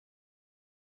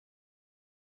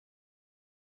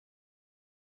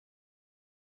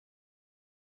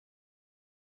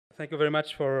Thank you very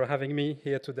much for having me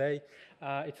here today.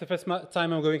 It's the first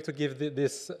time I'm going to give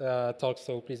this talk,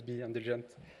 so please be indulgent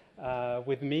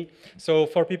with me. So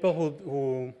for people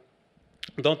who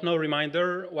don't know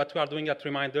Riminder, what we are doing at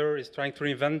Riminder is trying to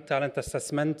reinvent talent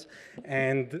assessment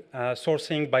and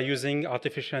sourcing by using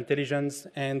artificial intelligence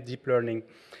and deep learning.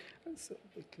 So,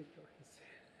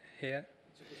 here.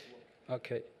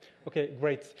 Okay. Okay,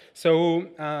 great. So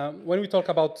when we talk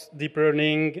about deep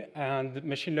learning and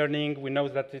machine learning, we know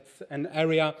that it's an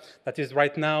area that is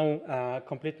right now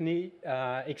completely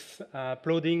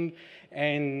exploding.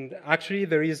 And actually,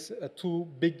 there is two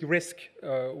big risks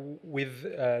with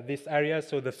this area.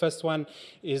 So the first one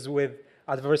is with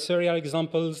adversarial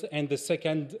examples, and the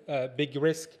second big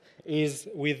risk is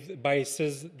with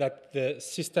biases that the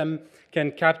system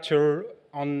can capture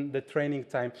on the training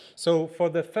time. So for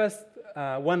the first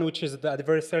one, which is the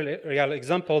adversarial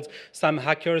examples, some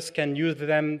hackers can use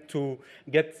them to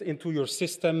get into your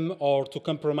system or to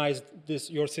compromise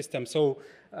your system. So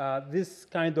this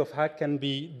kind of hack can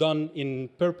be done in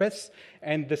purpose.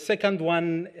 And the second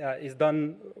one is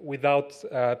done without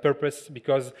purpose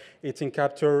because it can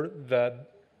capture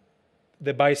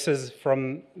the biases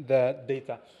from the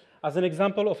data. As an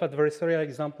example of adversarial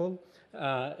example,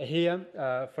 here,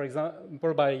 for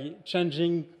example, by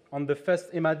changing on the first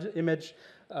image,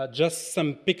 just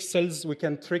some pixels, we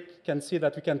can see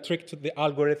that we can trick the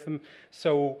algorithm.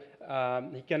 So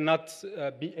he cannot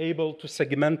be able to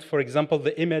segment, for example,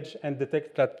 the image and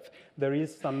detect that there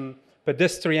is some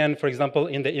pedestrian, for example,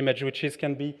 in the image, which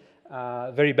can be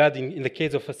very bad in the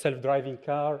case of a self-driving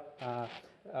car.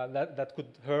 That could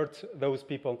hurt those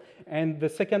people. And the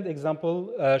second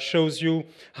example shows you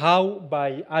how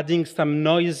by adding some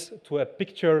noise to a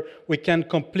picture, we can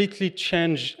completely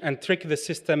change and trick the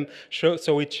system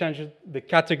so it changes the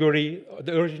category,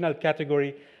 the original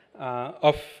category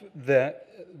of the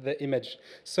image.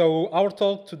 So our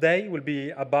talk today will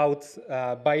be about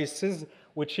biases,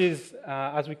 which is,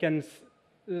 as we can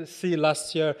see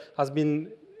last year, has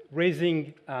been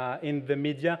raising in the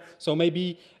media. So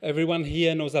maybe everyone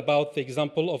here knows about the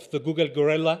example of the Google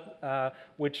gorilla,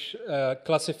 which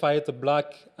classified a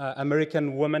black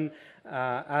American woman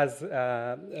as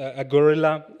a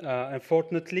gorilla,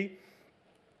 unfortunately.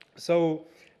 So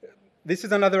this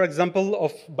is another example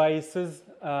of biases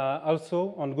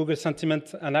also on Google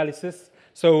sentiment analysis.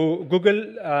 So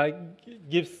Google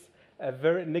gives a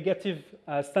very negative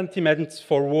sentiment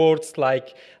for words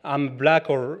like I'm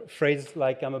black or phrase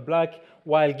like I'm a black,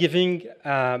 while giving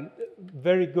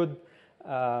very good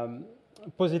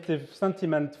positive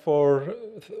sentiment for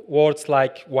words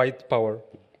like white power.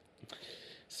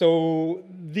 So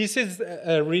this is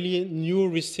a really new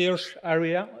research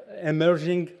area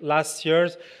emerging last year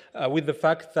with the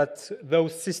fact that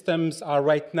those systems are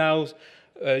right now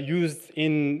used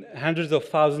in hundreds of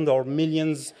thousands or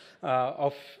millions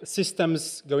of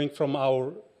systems going from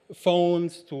our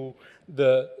phones to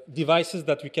the devices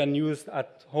that we can use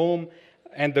at home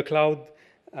and the cloud,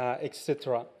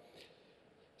 etc.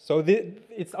 So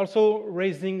it's also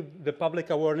raising the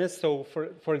public awareness. So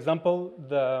for example,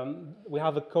 we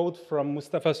have a quote from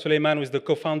Mustafa Suleyman, who is the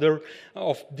co-founder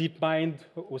of DeepMind,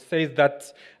 who says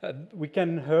that we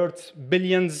can hurt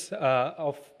billions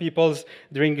of people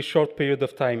during a short period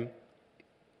of time.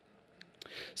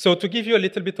 So to give you a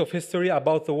little bit of history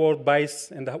about the word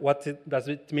bias and what does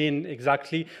it mean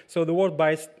exactly. So the word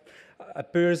bias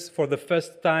appears for the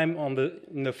first time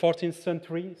in the 14th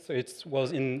century. So it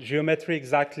was in geometry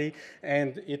exactly,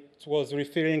 and it was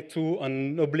referring to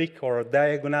an oblique or a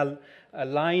diagonal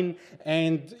line.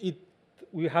 And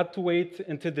we had to wait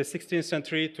until the 16th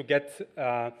century to get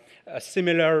a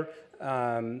similar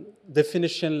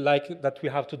definition like that we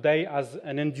have today as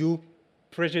an undue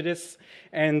prejudice.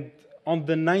 And on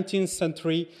the 19th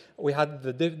century, we had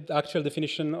the actual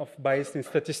definition of bias in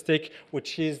statistics,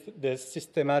 which is the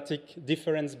systematic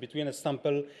difference between a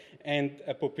sample and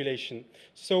a population.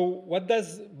 So what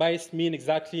does bias mean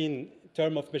exactly in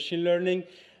terms of machine learning?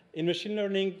 In machine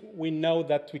learning, we know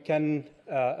that we can,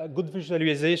 a good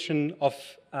visualization of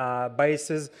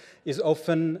biases is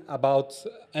often about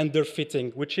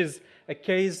underfitting, which is a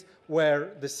case where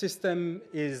the system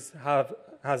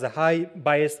has a high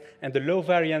bias and a low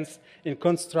variance in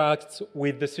contrast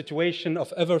with the situation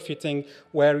of overfitting,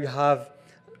 where you have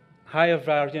higher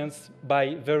variance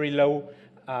by very low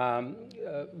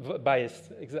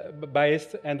bias,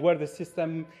 and where the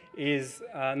system is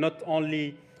not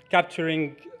only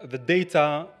capturing the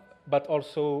data, but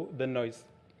also the noise.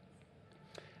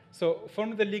 So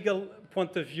from the legal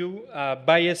point of view,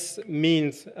 bias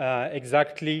means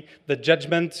exactly the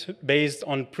judgment based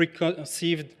on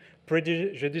preconceived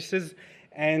prejudices,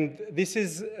 And this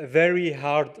is very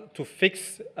hard to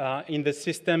fix in the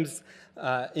systems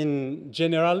in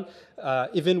general,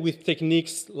 even with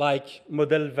techniques like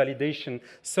model validation.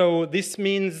 So this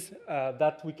means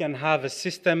that we can have a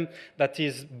system that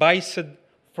is biased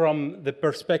from the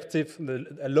perspective,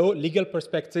 the legal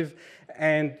perspective,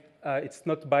 and it's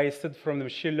not biased from the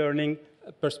machine learning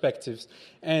perspectives.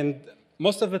 And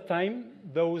most of the time,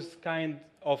 those kind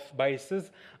of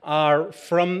biases are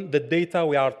from the data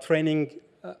we are training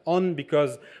on,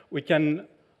 because we can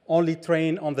only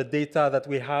train on the data that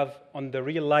we have on the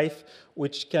real life,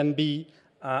 which can be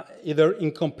either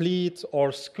incomplete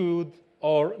or skewed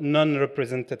or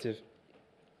non-representative.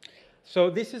 So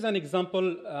this is an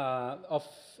example of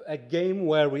a game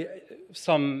where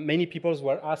many people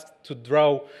were asked to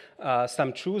draw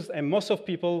some truths, and most of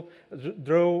people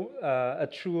draw a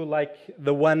truth like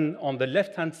the one on the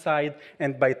left-hand side,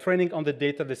 and by training on the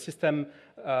data, the system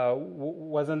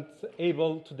wasn't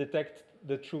able to detect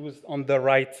the truths on the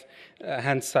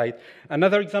right-hand side.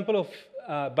 Another example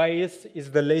of bias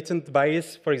is the latent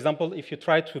bias. For example, if you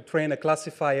try to train a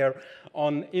classifier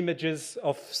on images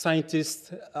of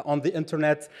scientists on the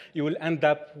internet, you will end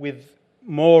up with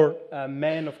more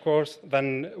men, of course,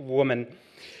 than women.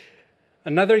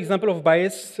 Another example of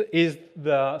bias is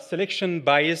the selection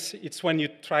bias. It's when you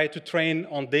try to train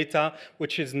on data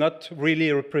which is not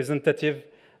really representative.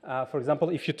 For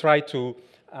example, if you try to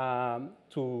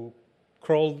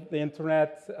crawl the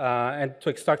internet and to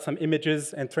extract some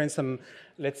images and train some,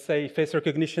 let's say, face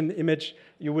recognition image,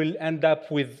 you will end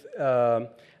up with, I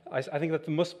think that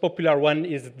the most popular one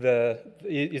is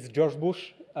George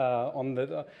Bush on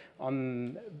the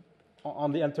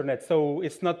internet. So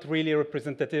it's not really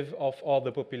representative of all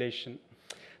the population.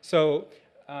 So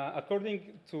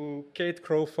according to Kate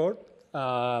Crawford,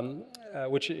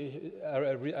 which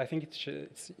I think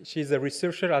she's a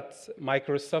researcher at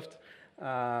Microsoft,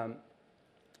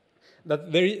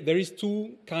 that there is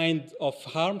two kinds of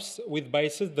harms with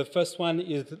biases. The first one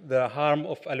is the harm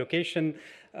of allocation,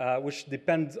 which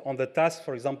depends on the task.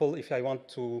 For example, if I want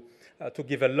to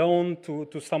give a loan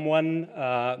to someone,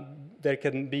 there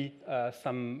can be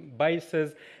some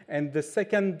biases. And the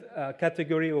second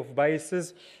category of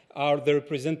biases are the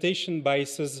representation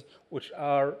biases, which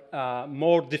are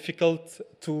more difficult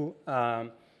to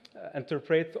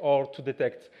interpret or to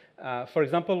detect. For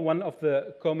example, one of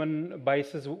the common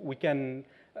biases we can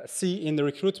see in the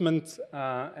recruitment,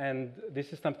 and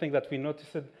this is something that we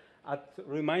noticed at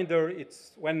Riminder,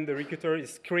 it's when the recruiter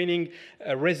is screening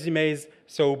resumes.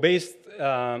 So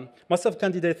most of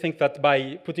candidates think that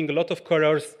by putting a lot of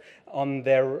colors on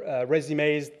their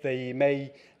resumes, they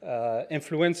may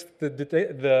influence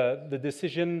the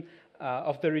decision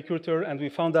of the recruiter, and we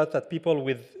found out that people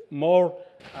with more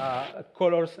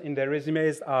colors in their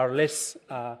resumes are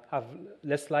have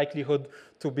less likelihood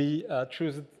to be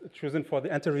chosen for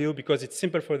the interview, because it's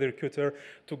simple for the recruiter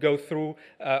to go through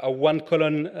a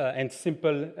one-column and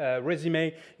simple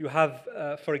resume. You have,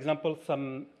 for example,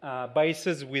 some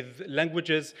biases with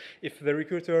languages. If the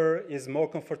recruiter is more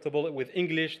comfortable with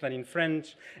English than in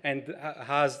French and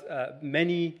has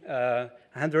many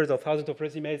hundreds of thousands of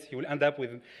resumes, he will end up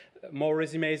with more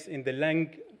resumes in the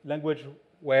language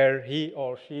where he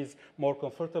or she is more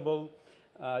comfortable.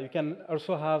 You can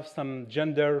also have some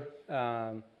gender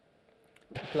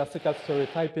classical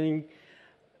stereotyping.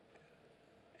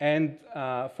 And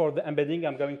for the embedding,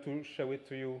 I'm going to show it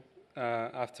to you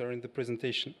after in the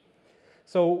presentation.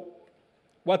 So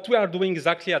what we are doing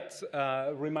exactly at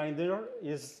Riminder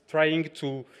is trying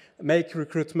to make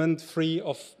recruitment free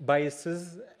of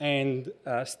biases and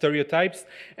stereotypes.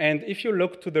 And if you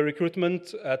look to the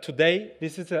recruitment today,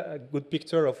 this is a good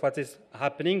picture of what is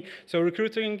happening. So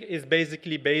recruiting is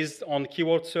basically based on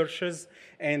keyword searches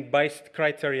and biased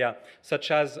criteria,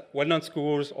 such as well-known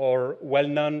schools or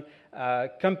well-known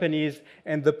companies.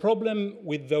 And the problem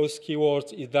with those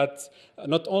keywords is that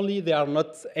not only they are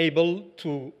not able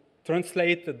to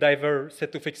translate the diverse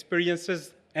set of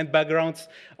experiences and backgrounds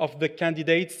of the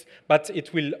candidates, but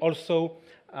it will also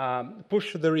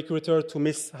push the recruiter to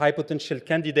miss high potential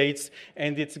candidates,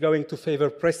 and it's going to favor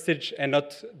prestige and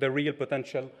not the real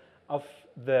potential of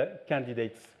the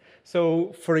candidates.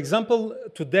 So, for example,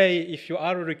 today, if you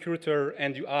are a recruiter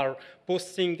and you are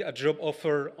posting a job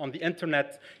offer on the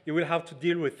internet, you will have to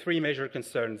deal with three major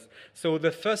concerns. So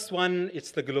the first one, it's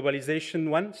the globalization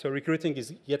one. So recruiting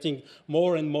is getting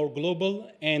more and more global,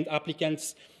 and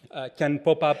applicants can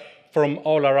pop up from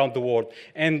all around the world.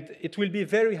 And it will be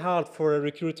very hard for a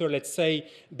recruiter, let's say,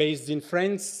 based in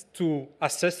France, to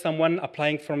assess someone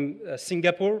applying from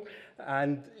Singapore.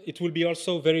 And it will be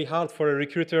also very hard for a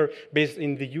recruiter based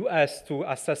in the US to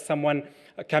assess someone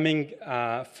coming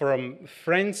from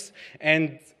France.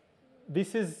 And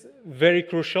this is very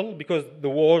crucial because the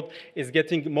world is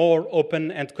getting more open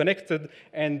and connected,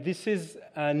 and this is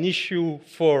an issue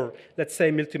for, let's say,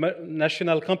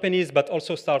 multinational companies, but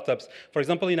also startups. For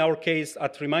example, in our case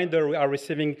at Riminder, we are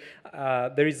receiving,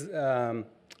 there is a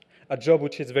job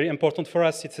which is very important for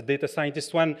us. It's a data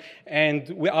scientist one, and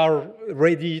we are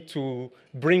ready to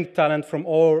bring talent from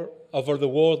all over the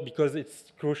world because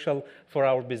it's crucial for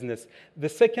our business. The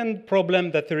second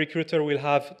problem that the recruiter will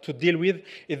have to deal with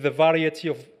is the variety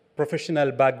of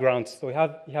professional backgrounds. So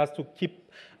he has to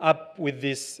keep up with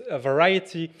this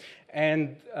variety,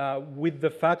 and with the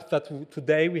fact that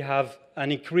today we have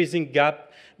an increasing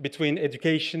gap between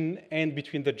education and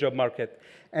between the job market.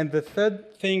 And the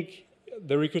third thing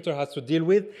the recruiter has to deal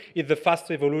with is the fast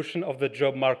evolution of the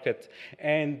job market.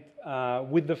 And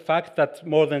with the fact that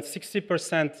more than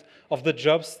 60% of the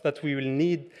jobs that we will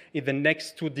need in the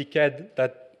next 2 decades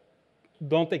that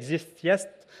don't exist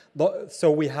yet,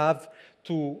 so we have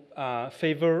to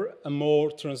favor a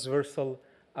more transversal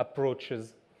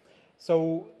approaches.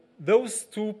 So those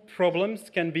 2 problems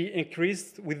can be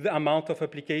increased with the amount of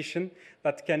application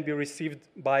that can be received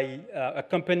by a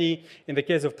company. In the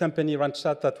case of company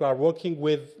Randstad that we are working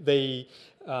with, they,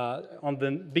 on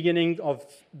the beginning of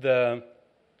the,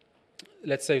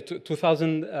 let's say,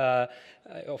 2000,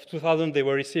 they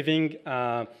were receiving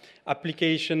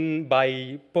application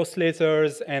by post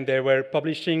letters, and they were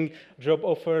publishing job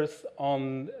offers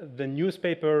on the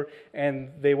newspaper, and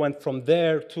they went from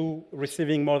there to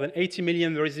receiving more than 80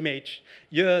 million resumes each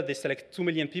year. They select 2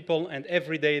 million people, and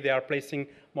every day they are placing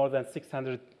more than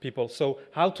 600 people. So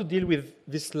how to deal with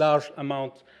this large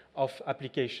amount of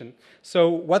application? So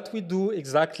what we do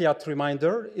exactly at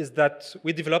Riminder is that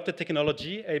we developed a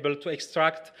technology able to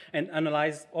extract and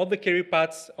analyze all the career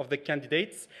paths of the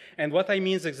candidates. And what I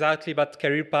mean exactly about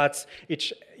career paths,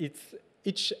 each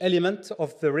element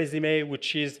of the resume,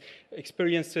 which is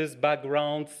experiences,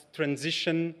 backgrounds,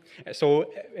 transition,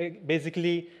 so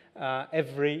basically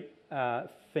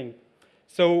everything.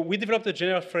 So we developed a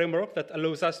general framework that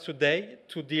allows us today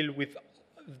to deal with,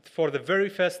 for the very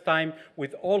first time,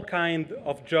 with all kinds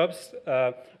of jobs,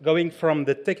 going from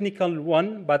the technical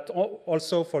one, but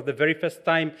also for the very first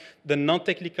time, the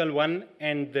non-technical one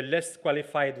and the less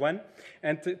qualified one.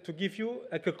 And to give you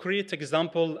a concrete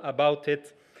example about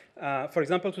it, for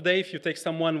example, today, if you take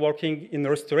someone working in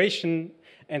restoration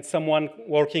and someone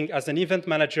working as an event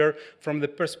manager, from the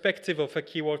perspective of a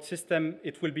keyword system,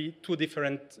 it will be 2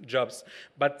 different jobs.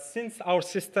 But since our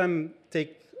system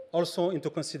takes also into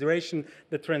consideration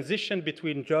the transition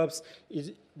between jobs,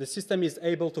 the system is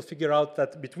able to figure out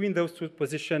that between those 2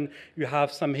 positions, you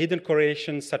have some hidden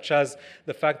correlations, such as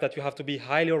the fact that you have to be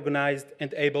highly organized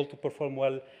and able to perform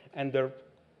well under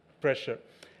pressure.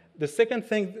 The second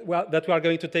thing that we are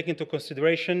going to take into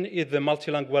consideration is the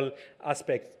multilingual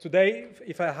aspect. Today,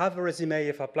 if I have a resume,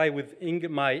 if I apply with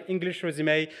my English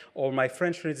resume or my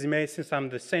French resume, since I'm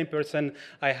the same person,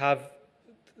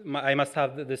 I must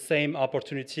have the same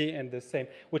opportunity and the same,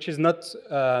 which is not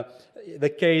the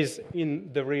case in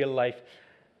the real life.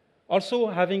 Also,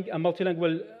 having a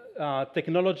multilingual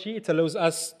technology, it allows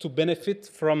us to benefit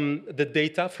from the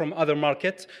data from other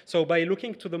markets. So by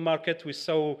looking to the market, we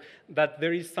saw that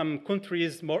there is some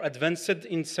countries more advanced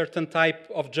in certain type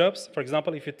of jobs. For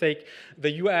example, if you take the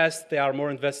US, they are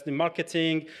more invested in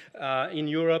marketing. In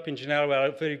Europe, in general, we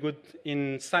are very good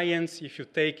in science. If you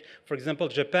take, for example,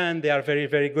 Japan, they are very,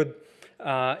 very good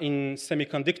in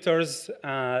semiconductors,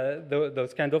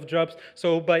 those kind of jobs.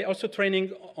 So by also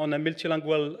training on a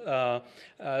multilingual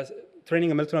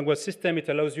system, it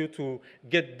allows you to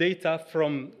get data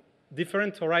from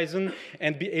different horizons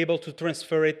and be able to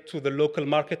transfer it to the local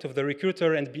market of the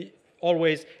recruiter and be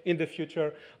always in the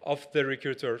future of the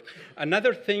recruiter.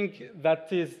 Another thing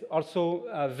that is also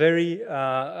very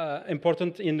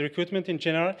important in recruitment in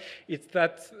general is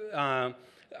that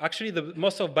actually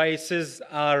most of biases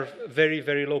are very,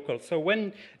 very local. So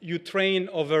when you train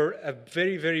over a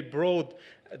very, very broad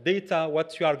data,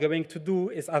 what you are going to do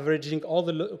is averaging all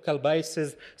the local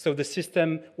biases, so the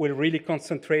system will really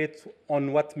concentrate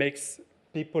on what makes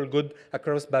people good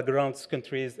across backgrounds,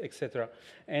 countries, etc.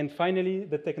 And finally,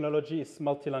 the technology is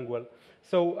multilingual.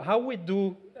 So how we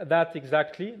do that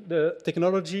exactly? The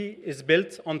technology is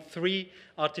built on 3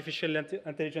 artificial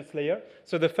intelligence layers.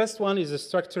 So the first one is a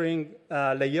structuring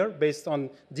layer based on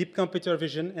deep computer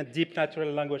vision and deep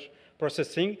natural language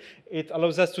processing. It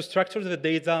allows us to structure the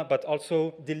data, but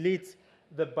also delete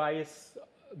the bias,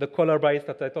 the color bias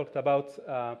that I talked about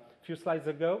a few slides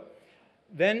ago.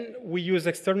 Then we use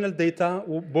external data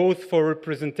both for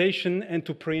representation and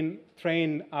to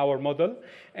train our model.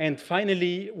 And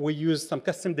finally, we use some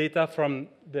custom data from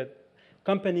the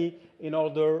company in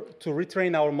order to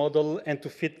retrain our model and to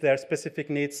fit their specific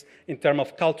needs in terms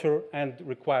of culture and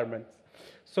requirements.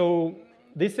 So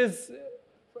this is,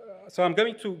 so I'm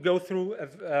going to go through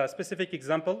a specific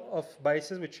example of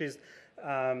biases, which is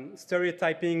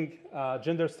stereotyping,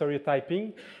 gender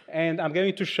stereotyping, and I'm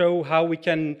going to show how we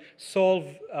can solve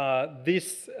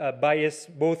this bias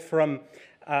both from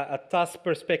a task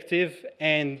perspective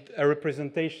and a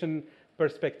representation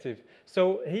perspective.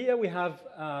 So here we have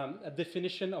a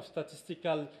definition of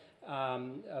statistical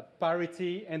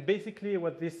parity, and basically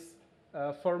what this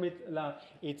formula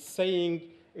it's saying,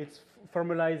 it's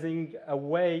formalizing a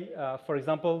way, for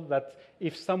example, that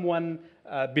if someone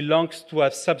belongs to a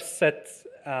subset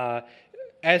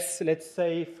S, let's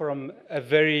say, from a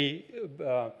very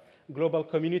global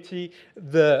community,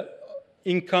 the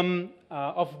income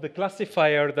of the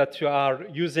classifier that you are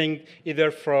using either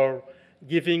for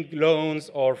giving loans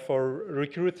or for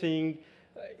recruiting,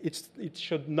 it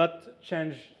should not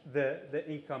change the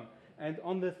income. And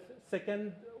on the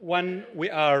second one, we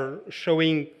are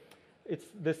showing it's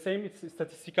the same, it's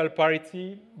statistical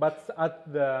parity, but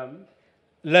at the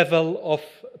level of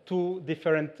two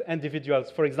different individuals.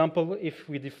 For example, if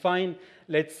we define,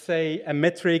 let's say, a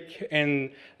metric and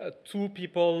two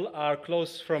people are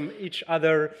close from each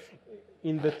other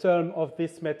in the term of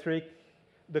this metric,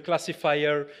 the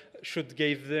classifier should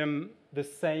give them the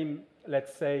same,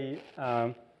 let's say,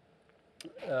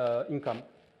 income.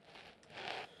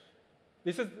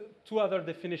 This is two other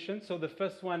definitions. So the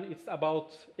first one is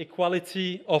about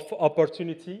equality of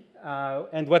opportunity.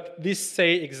 And what this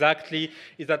say exactly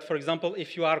is that, for example,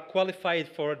 if you are qualified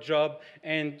for a job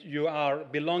and you are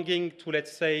belonging to,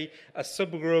 let's say, a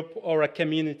subgroup or a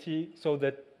community, so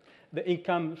that the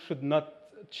income should not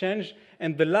change.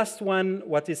 And the last one,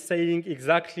 what is saying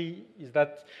exactly is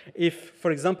that if,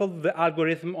 for example, the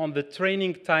algorithm on the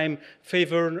training time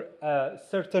favor a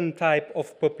certain type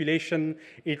of population,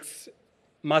 it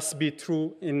must be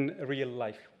true in real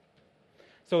life.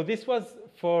 So this was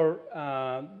for,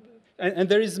 and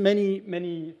there is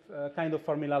many kind of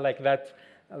formula like that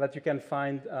that you can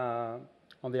find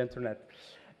on the internet.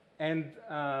 And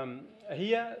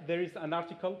here there is an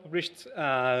article published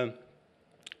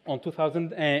on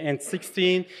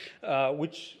 2016,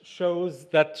 which shows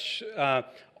that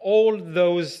all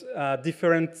those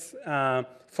different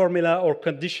formula or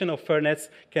condition of fairness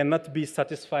cannot be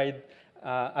satisfied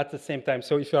at the same time.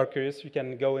 So if you are curious, you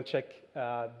can go and check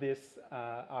this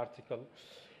article.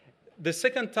 The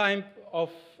second type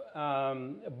of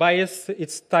bias,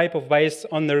 it's type of bias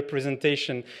on the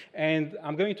representation. And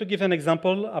I'm going to give an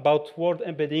example about word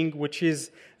embedding, which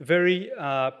is very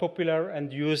popular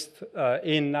and used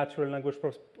in natural language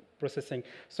processing.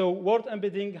 So word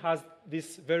embedding has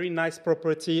this very nice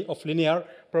property of linear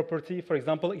property. For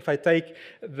example, if I take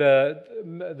the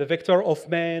vector of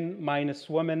man minus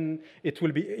woman, it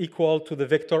will be equal to the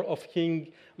vector of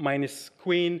king minus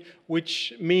queen,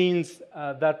 which means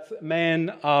that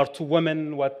men are to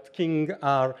women what king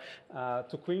are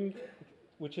to queen,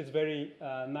 which is very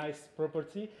nice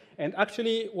property. And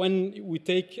actually, when we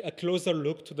take a closer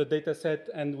look to the data set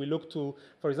and we look to,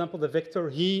 for example, the vector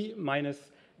he minus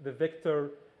the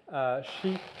vector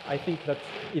she, I think that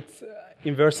it's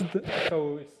inversed,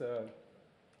 so it's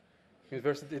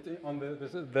inversed on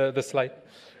the slide.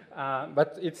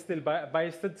 But it's still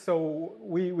biased, so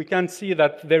we can see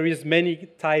that there is many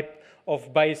type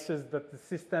of biases that the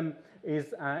system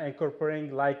is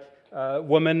incorporating, like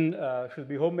woman should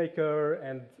be homemaker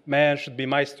and man should be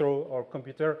maestro or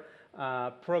computer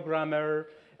programmer.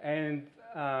 And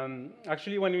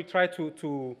actually, when we try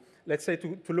to let's say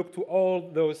to look to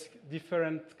all those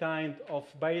different kind of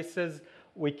biases,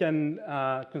 we can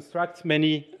construct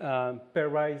many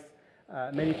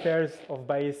many pairs of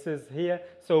biases here.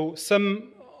 So some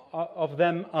of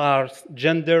them are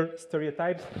gender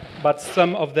stereotypes, but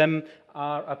some of them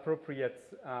are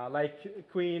appropriate. Like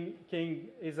queen, king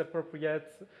is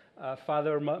appropriate,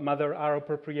 father, mother are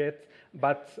appropriate,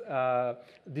 but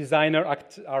designer,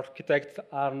 architect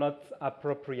are not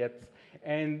appropriate.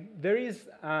 And there is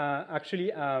actually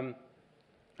a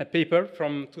paper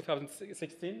from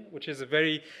 2016, which is a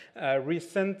very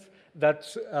recent, that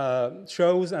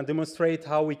shows and demonstrates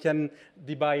how we can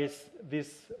debias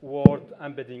this word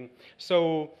embedding.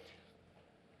 So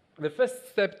the first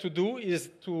step to do is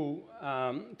to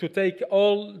take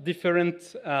all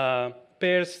different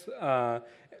pairs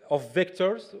of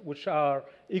vectors, which are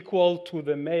equal to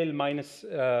the male minus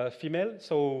female.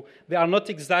 So they are not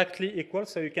exactly equal,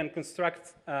 so you can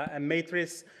construct a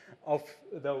matrix of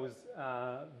those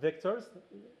vectors,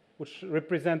 which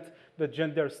represent the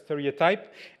gender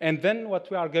stereotype. And then what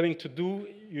we are going to do,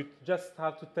 you just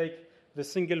have to take the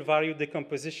single value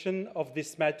decomposition of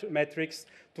this matrix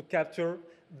to capture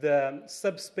the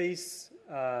subspace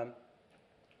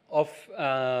of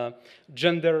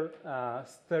gender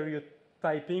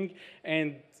stereotyping.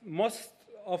 And most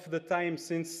of the time,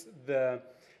 since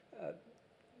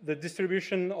the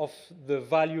distribution of the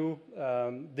value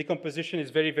decomposition is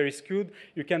very, very skewed,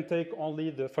 you can take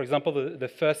only, for example, the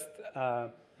first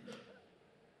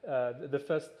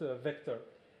vector.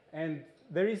 And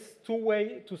there is two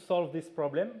ways to solve this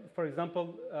problem. For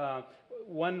example,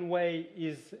 one way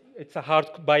is it's a hard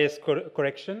bias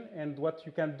correction, and what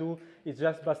you can do is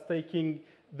just by taking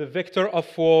the vector of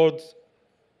words,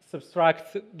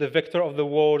 subtract the vector of the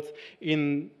word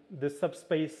in the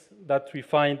subspace that we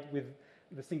find with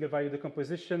the single value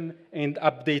decomposition and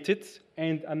update it.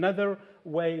 And another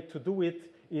way to do it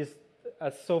is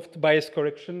a soft bias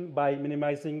correction by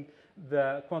minimizing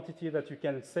the quantity that you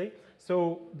can say.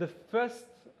 So the first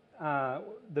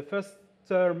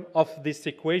term of this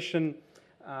equation,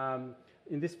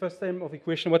 in this first term of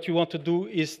equation, what you want to do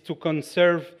is to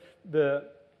conserve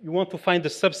you want to find the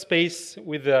subspace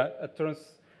with a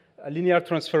linear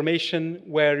transformation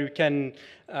where you can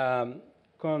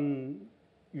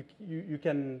you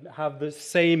can have the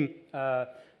same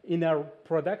inner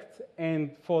product.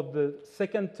 And for the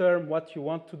second term, what you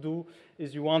want to do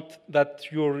is you want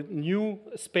that your new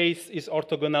space is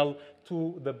orthogonal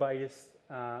to the bias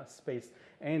space.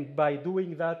 And by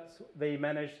doing that, they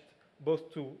managed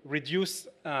both to reduce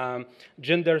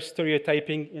gender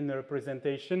stereotyping in the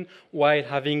representation while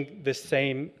having the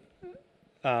same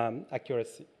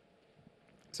accuracy.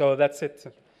 So that's it.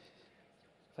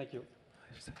 Thank you.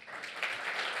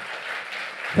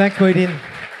 Thanks, Mouhidine.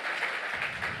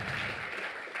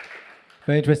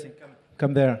 Very interesting.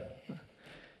 Come there.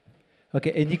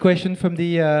 Okay. Any question from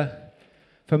the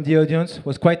audience?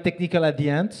 Was quite technical at the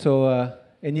end. So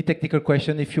any technical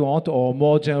question, if you want, or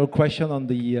more general question on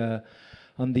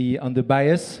the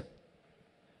bias.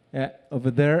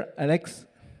 Over there, Alex.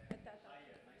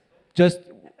 Just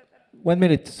 1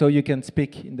 minute, so you can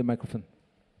speak in the microphone.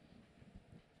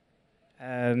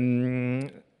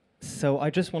 So I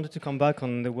just wanted to come back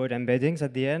on the word embeddings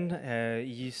at the end.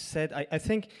 You said, I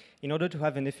think in order to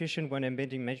have an efficient word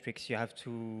embedding matrix, you have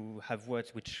to have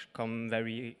words which come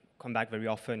back very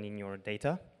often in your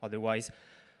data. Otherwise,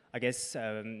 I guess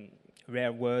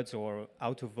rare words or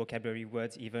out of vocabulary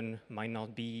words even might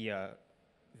not be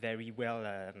very well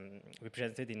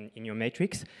represented in your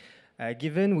matrix.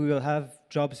 Given we will have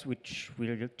jobs which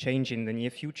will change in the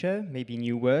near future, maybe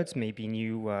new words, maybe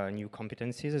new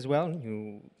competencies as well,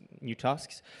 new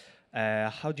tasks.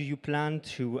 How do you plan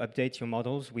to update your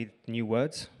models with new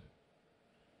words?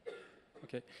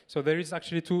 Okay, so there is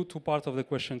actually two parts of the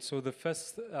question. So the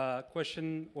first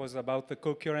question was about the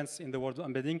co-occurrence in the word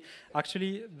embedding.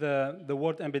 Actually, the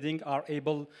word embedding are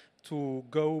able to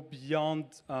go beyond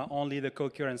only the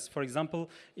co-occurrence. For example,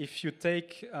 if you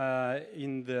take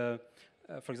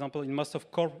for example, in most of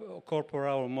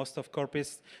corpora or most of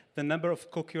corpus, the number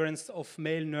of co-occurrence of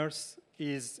male nurse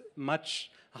is much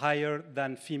higher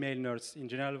than female nurse. In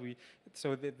general,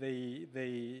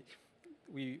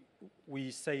 we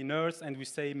say nurse and we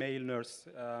say male nurse.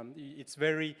 It's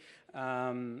very,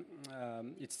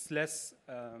 it's less.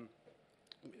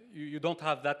 You don't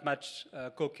have that much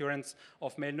co-occurrence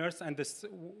of male nurse, and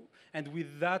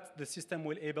with that, the system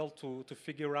will able to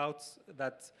figure out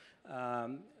that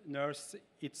nurse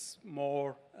it's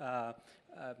more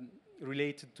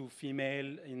related to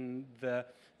female in the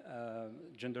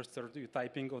gender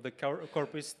stereotyping of the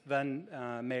corpus than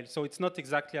male. So it's not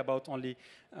exactly about only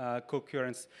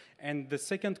co-occurrence. And the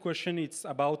second question, it's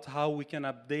about how we can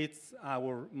update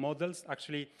our models.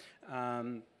 Actually,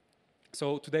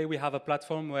 so today we have a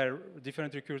platform where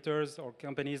different recruiters or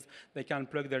companies, they can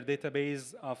plug their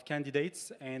database of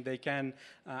candidates and they can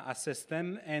assess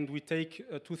them. And we take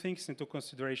two things into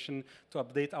consideration to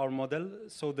update our model.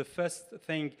 So the first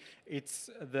thing, it's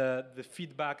the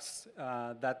feedbacks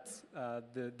that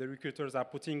the recruiters are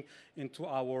putting into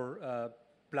our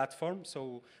platform.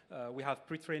 So we have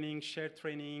pre-training, shared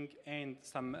training, and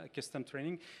some custom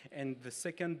training. And the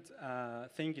second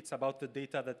thing, it's about the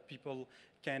data that people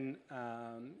can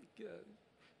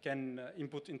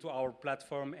input into our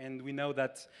platform. And we know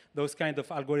that those kind of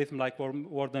algorithms like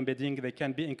word embedding, they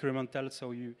can be incremental, so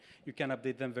you can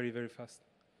update them very, very fast.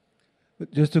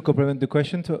 Just to complement the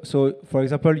question, so for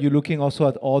example, you're looking also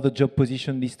at all the job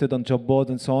positions listed on job board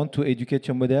and so on to educate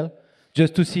your model,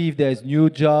 just to see if there's new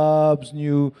jobs,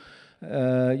 new,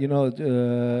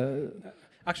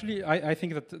 Actually, I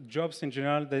think that jobs in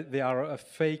general, they are a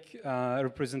fake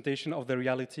representation of the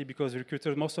reality, because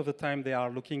recruiters, most of the time, they are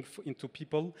looking into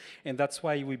people, and that's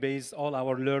why we base all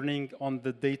our learning on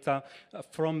the data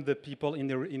from the people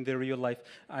in the real life.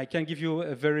 I can give you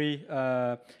a very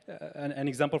an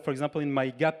example. For example, in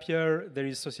my gap year, there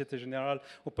is Societe Generale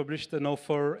who published an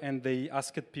offer, and they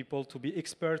asked people to be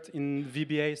expert in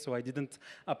VBA. So I didn't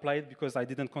apply it because I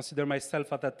didn't consider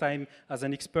myself at that time as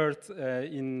an expert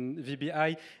in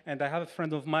VBI. And I have a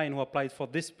friend of mine who applied for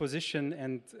this position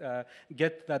and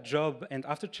get that job. And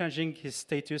after changing his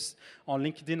status on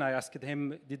LinkedIn, I asked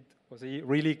him, was he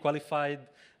really qualified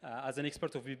as an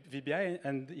expert of VBI?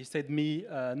 And he said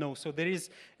no. So there is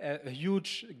a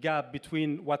huge gap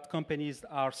between what companies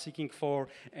are seeking for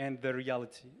and the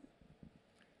reality.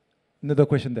 Another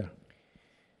question there.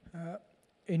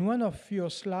 In one of your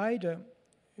slides,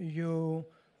 you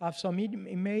have some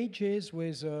images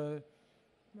with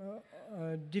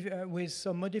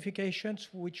some modifications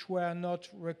which were not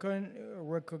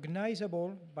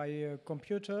recognizable by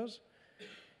computers.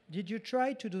 Did you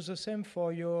try to do the same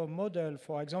for your model?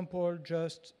 For example,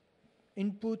 just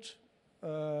input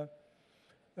a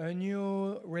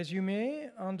new resume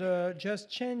and just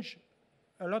change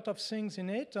a lot of things in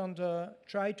it and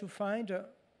try to find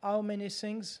how many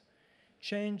things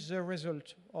change the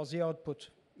result or the output?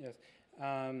 Yes.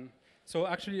 So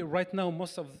actually, right now,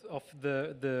 most of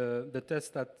the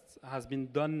tests that has been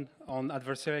done on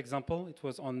adversarial example, it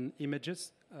was on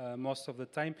images most of the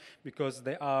time, because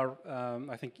they are,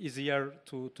 I think, easier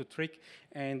to trick,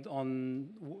 and on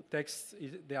text,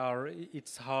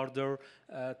 it's harder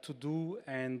to do,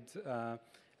 and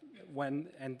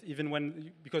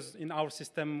because in our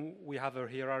system we have a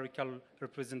hierarchical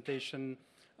representation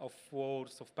of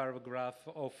words, of paragraph,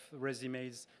 of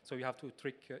resumes, so you have to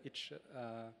trick each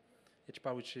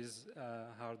part, which is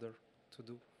harder to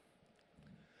do.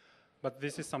 But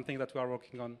this is something that we are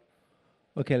working on.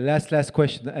 Okay, last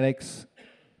question, Alex.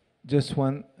 Just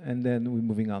one, and then we're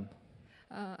moving on.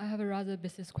 I have a rather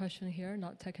business question here,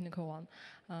 not technical one.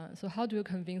 So how do you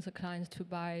convince the clients to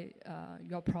buy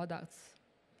your products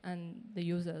and the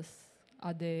users?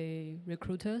 Are they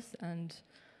recruiters, and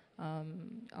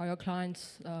are your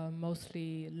clients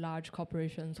mostly large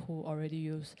corporations who already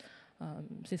use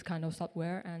this kind of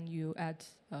software, and you add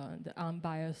the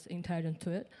unbiased intelligence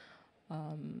to it?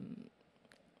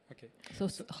 Okay. So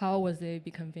how was they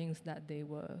be convinced that they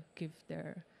will give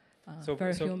their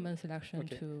very human selection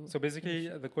to? So basically,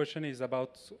 the question is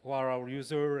about who are our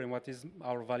user and what is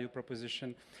our value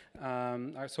proposition.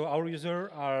 So our user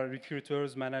are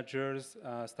recruiters, managers,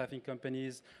 staffing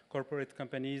companies, corporate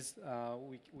companies.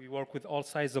 We work with all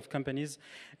sizes of companies,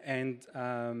 and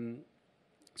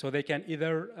so they can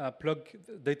either plug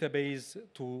database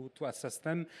to assess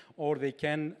them, or they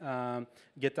can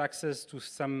get access to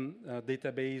some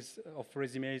database of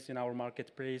resumes in our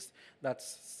marketplace that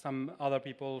some other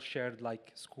people shared,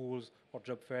 like schools or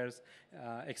job fairs,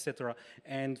 etc.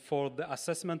 And for the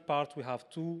assessment part, we have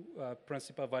two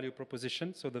principal value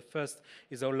propositions. So the first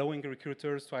is allowing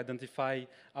recruiters to identify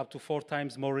up to 4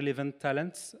 times more relevant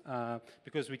talents,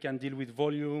 because we can deal with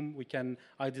volume, we can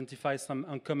identify some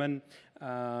uncommon,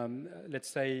 let's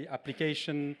say,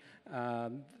 application,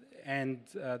 and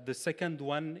the second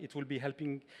one, it will be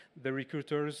helping the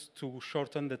recruiters to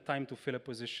shorten the time to fill a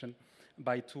position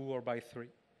by 2 or by 3.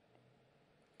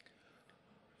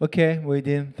 Okay,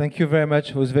 Mouhidine, thank you very much.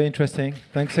 It was very interesting.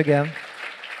 Thanks again.